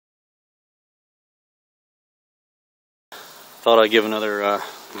Thought I'd give another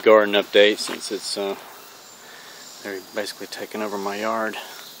garden update since it's they're basically taking over my yard.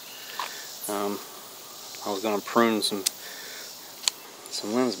 I was going to prune some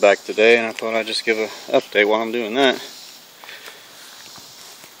limbs back today, and I thought I'd just give an update while I'm doing that.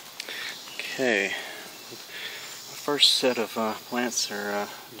 Okay, the first set of plants are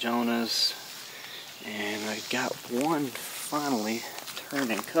Jonah's, and I got one finally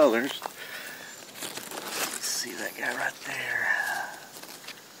turning colors. Let's see that guy right there.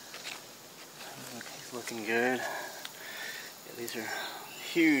 He's looking good. Yeah, these are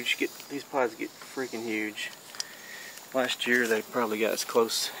huge. These pods get freaking huge. Last year they probably got as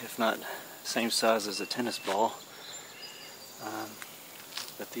close, if not same size as a tennis ball.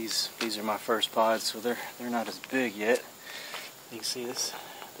 But these are my first pods, so they're not as big yet. You can see this;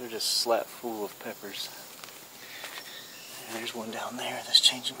 they're just slap full of peppers. And there's one down there that's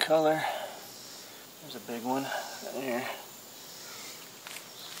changing color. There's a big one right there.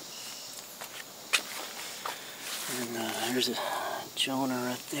 And here's a Jonah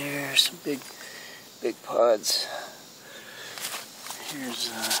right there. Some big pods.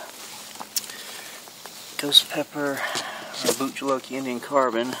 Here's ghost pepper, or bootjaloki Indian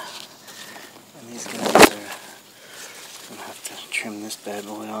carbon. And these guys are gonna have to trim this bad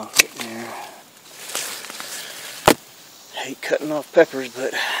boy off right there. Hate cutting off peppers,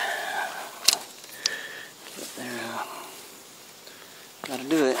 but gotta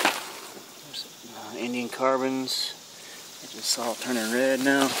do it. There's Indian carbons. I just saw it turning red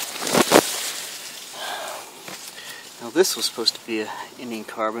now. Now this was supposed to be an Indian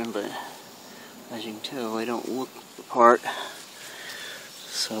carbon, but as you can tell, they don't look the part.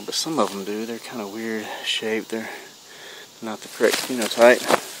 So, but some of them do. They're kind of weird shaped. They're not the correct phenotype.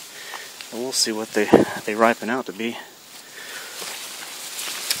 But we'll see what they ripen out to be.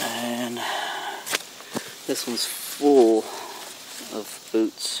 And this one's full of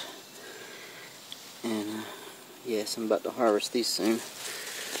boots. And yes, I'm about to harvest these soon.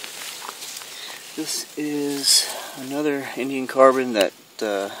 This is another Indian carbon that,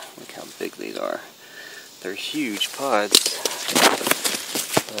 look how big these are. They're huge pods,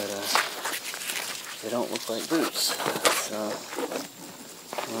 but they don't look like boots. So,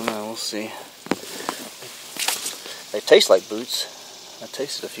 I don't know, we'll see. They taste like boots. I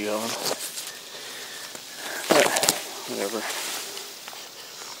tasted a few of them. But, whatever.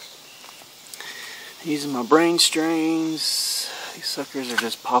 Using my brain strains. These suckers are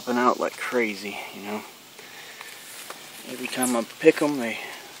just popping out like crazy, you know. Every time I pick them, they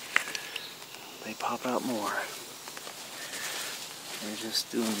pop out more. They're just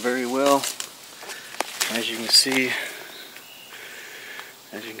doing very well. As you can see,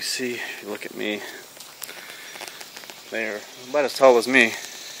 if you look at me, they're about as tall as me.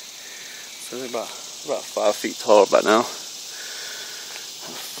 So they're about 5 feet tall by now.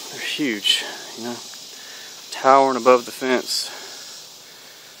 They're huge, you know, towering above the fence.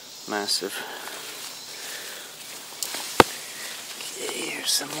 Massive. Okay,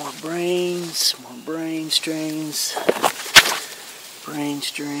 here's some more brain strains.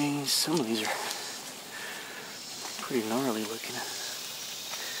 Some of these are pretty gnarly looking.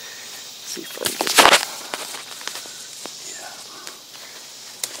 Let's see if I can get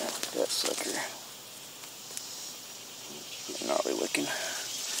that sucker. Gnarly looking.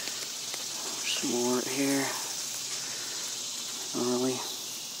 There's some more right here. Gnarly.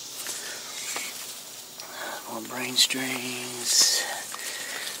 More brain strains.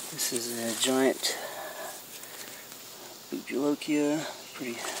 This is a giant bootjaloki,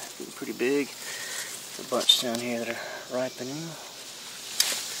 pretty big. There's a bunch down here that are ripening.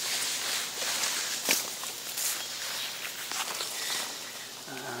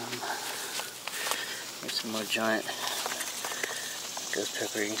 Here's some more giant ghost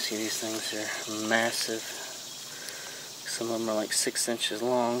pepper. You can see these things are massive. Some of them are like 6 inches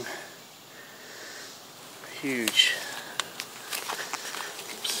long. Huge.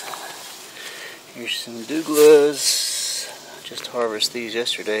 Oops. Here's some Douglas. Just harvested these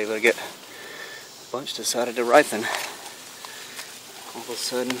yesterday, but I got a bunch decided to ripen. All of a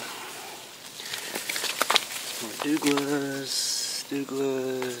sudden, more Douglas.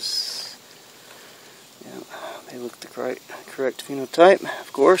 Yeah, they look the correct phenotype,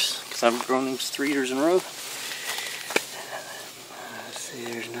 of course, because I've grown these 3 years in a row. Let's see,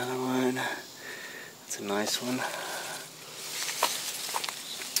 there's another one. It's a nice one.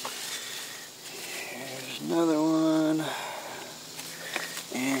 Here's another one.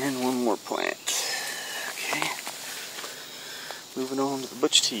 And one more plant. Okay. Moving on to the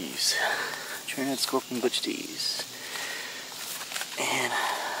butch teas. Chilehead scorpion butch teas. And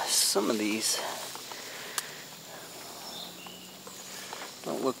some of these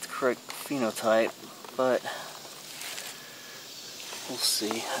don't look the correct phenotype, but we'll see.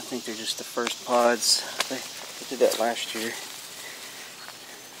 I think they're just the first pods. They did that last year.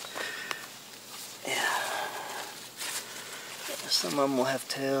 Yeah. Some of them will have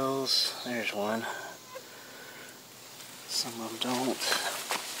tails. There's one. Some of them don't.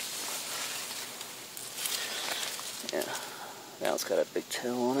 Yeah. Now it's got a big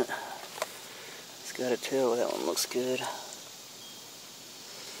tail on it. It's got a tail. That one looks good.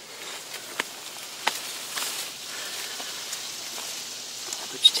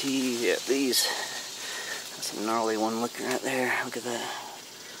 Butch T, yeah, these. That's a gnarly one looking right there. Look at that.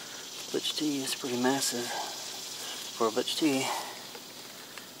 Butch T is pretty massive for a Butch T.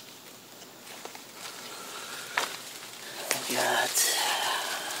 We got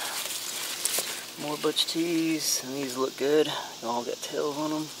more Butch T's, and these look good. They all got tails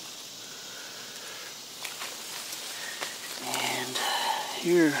on them. And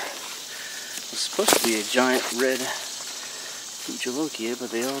here was supposed to be a giant red Cucholokia, but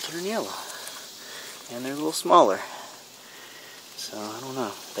they all turn yellow. And they're a little smaller. So, I don't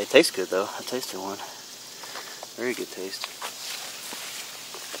know. They taste good though. I tasted one. Very good taste.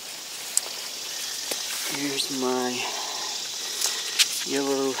 Here's my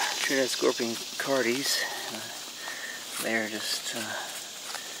yellow Chilehead scorpion cardies. They're just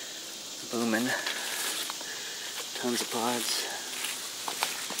booming. Tons of pods.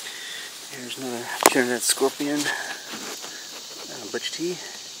 Here's another Chilehead scorpion. Butch T.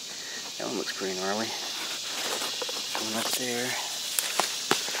 That one looks pretty gnarly. One up there.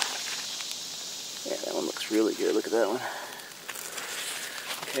 Yeah, that one looks really good. Look at that one.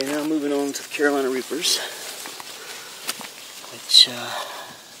 Okay, now moving on to the Carolina Reapers, which got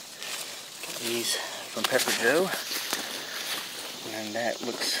these from Pepper Joe, and that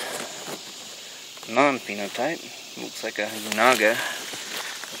looks non-phenotype. Looks like a naga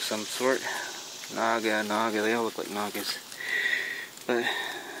of some sort. Naga, they all look like nagas, but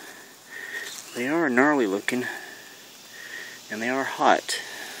they are gnarly looking, and they are hot.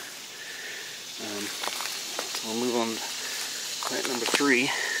 So we'll move on to plant number 3.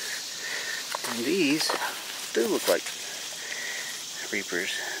 And these do look like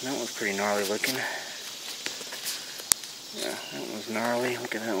Reapers. That one's pretty gnarly looking. Yeah, that one's gnarly.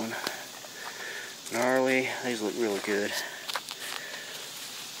 Look at that one. Gnarly. These look really good.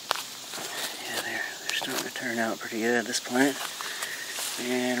 Yeah, they're starting to turn out pretty good, this plant.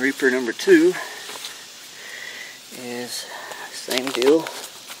 And Reaper number 2 is same deal.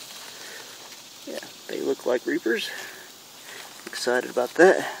 Yeah, they look like Reapers. Excited about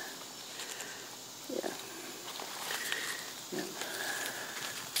that. Yeah. Yep.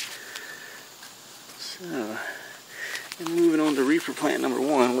 So, and moving on to Reaper plant number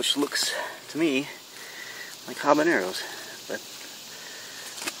 1, which looks to me like habaneros, but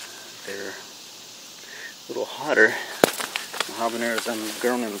they're a little hotter than habaneros I've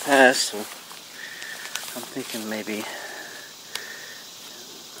grown in the past. So I'm thinking maybe,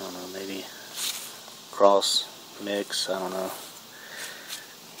 I don't know, maybe cross mix, I don't know.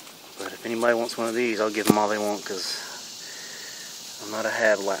 But if anybody wants one of these, I'll give them all they want, because I'm not a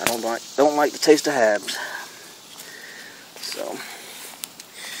hab. I don't like the taste of habs. So,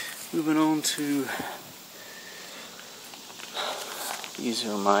 moving on to, these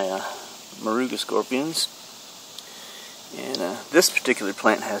are my Moruga scorpions, and this particular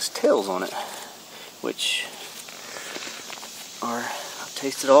plant has tails on it, which are, I've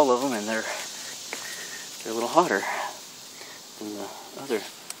tasted all of them, and they're a little hotter than the other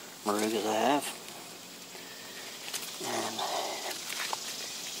Morugas I have. And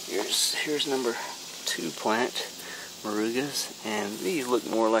here's number 2 plant Morugas, and these look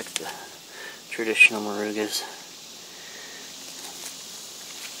more like the traditional Morugas.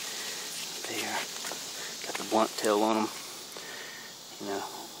 They got the blunt tail on them, you know,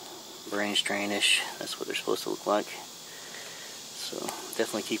 brain strainish. That's what they're supposed to look like. So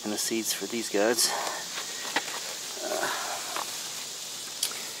definitely keeping the seeds for these guys.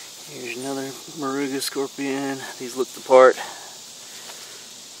 Here's another Moruga scorpion. These look the part.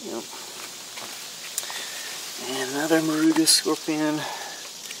 Yep. And another Moruga scorpion.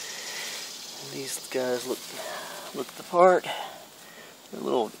 And these guys look the part. They're a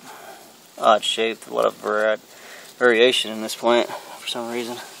little odd shaped. A lot of variation in this plant for some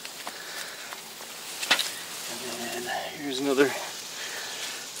reason. And then here's another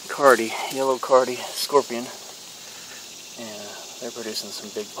Cardi, yellow Cardi scorpion. And they're producing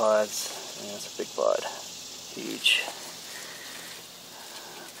some big pods, and it's a big pod, huge.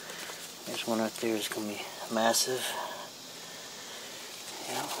 There's one right there, it's going to be massive.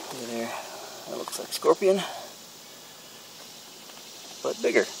 Yeah, over there, that looks like a scorpion. but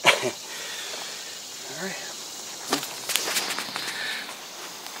bigger. Alright.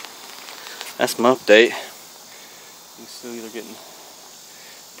 That's my update. You can see they're getting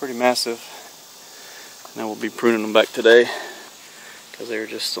pretty massive. Now we'll be pruning them back today because they were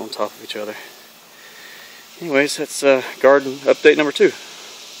just on top of each other. Anyways, that's garden update number 2.